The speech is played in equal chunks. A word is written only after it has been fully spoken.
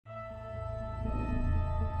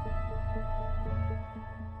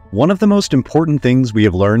One of the most important things we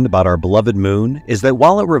have learned about our beloved moon is that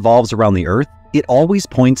while it revolves around the Earth, it always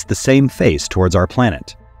points the same face towards our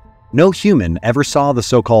planet. No human ever saw the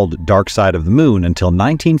so-called dark side of the moon until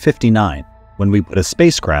 1959, when we put a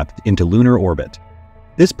spacecraft into lunar orbit.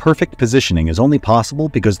 This perfect positioning is only possible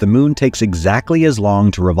because the moon takes exactly as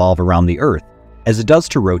long to revolve around the Earth as it does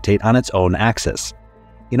to rotate on its own axis.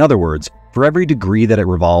 In other words, for every degree that it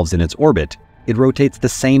revolves in its orbit, it rotates the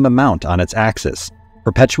same amount on its axis,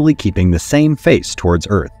 perpetually keeping the same face towards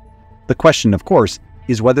Earth. The question, of course,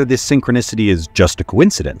 is whether this synchronicity is just a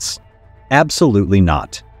coincidence. Absolutely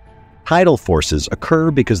not. Tidal forces occur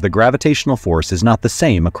because the gravitational force is not the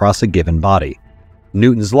same across a given body.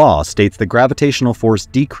 Newton's law states the gravitational force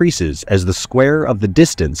decreases as the square of the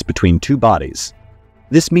distance between two bodies.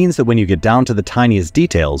 This means that when you get down to the tiniest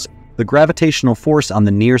details, the gravitational force on the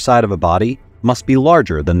near side of a body must be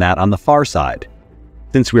larger than that on the far side.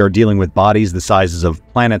 Since we are dealing with bodies the sizes of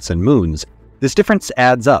planets and moons, this difference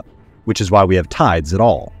adds up, which is why we have tides at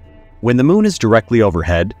all. When the moon is directly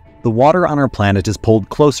overhead, the water on our planet is pulled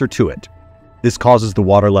closer to it. This causes the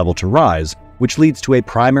water level to rise, which leads to a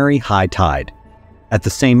primary high tide. At the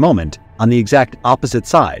same moment, on the exact opposite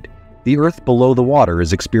side, the Earth below the water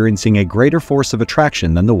is experiencing a greater force of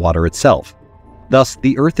attraction than the water itself. Thus,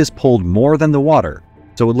 the Earth is pulled more than the water,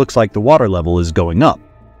 so it looks like the water level is going up,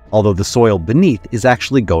 although the soil beneath is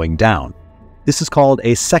actually going down. This is called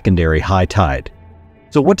a secondary high tide.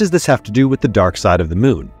 So what does this have to do with the dark side of the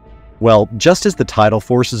moon? Well, just as the tidal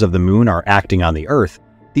forces of the moon are acting on the Earth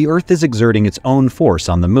is exerting its own force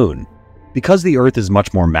on the moon. Because the Earth is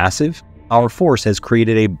much more massive, our force has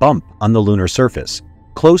created a bump on the lunar surface,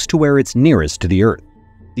 close to where it's nearest to the Earth.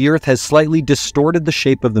 The Earth has slightly distorted the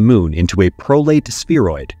shape of the moon into a prolate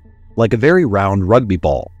spheroid, like a very round rugby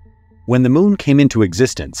ball. When the moon came into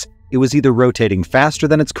existence, it was either rotating faster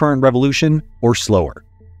than its current revolution or slower.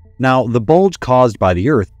 Now, the bulge caused by the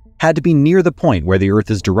Earth had to be near the point where the Earth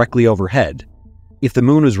is directly overhead. If the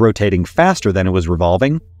moon was rotating faster than it was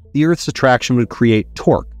revolving, the Earth's attraction would create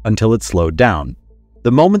torque until it slowed down.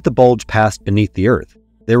 The moment the bulge passed beneath the Earth,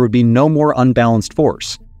 there would be no more unbalanced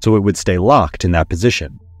force, so it would stay locked in that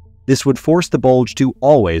position. This would force the bulge to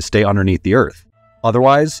always stay underneath the Earth.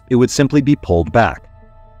 Otherwise, it would simply be pulled back.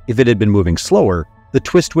 If it had been moving slower, the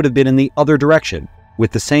twist would have been in the other direction,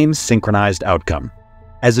 with the same synchronized outcome.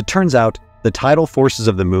 As it turns out, the tidal forces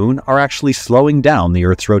of the moon are actually slowing down the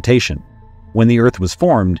Earth's rotation. When the Earth was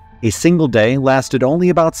formed, a single day lasted only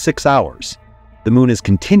about 6 hours. The moon is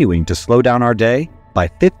continuing to slow down our day by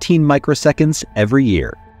 15 microseconds every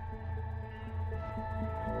year.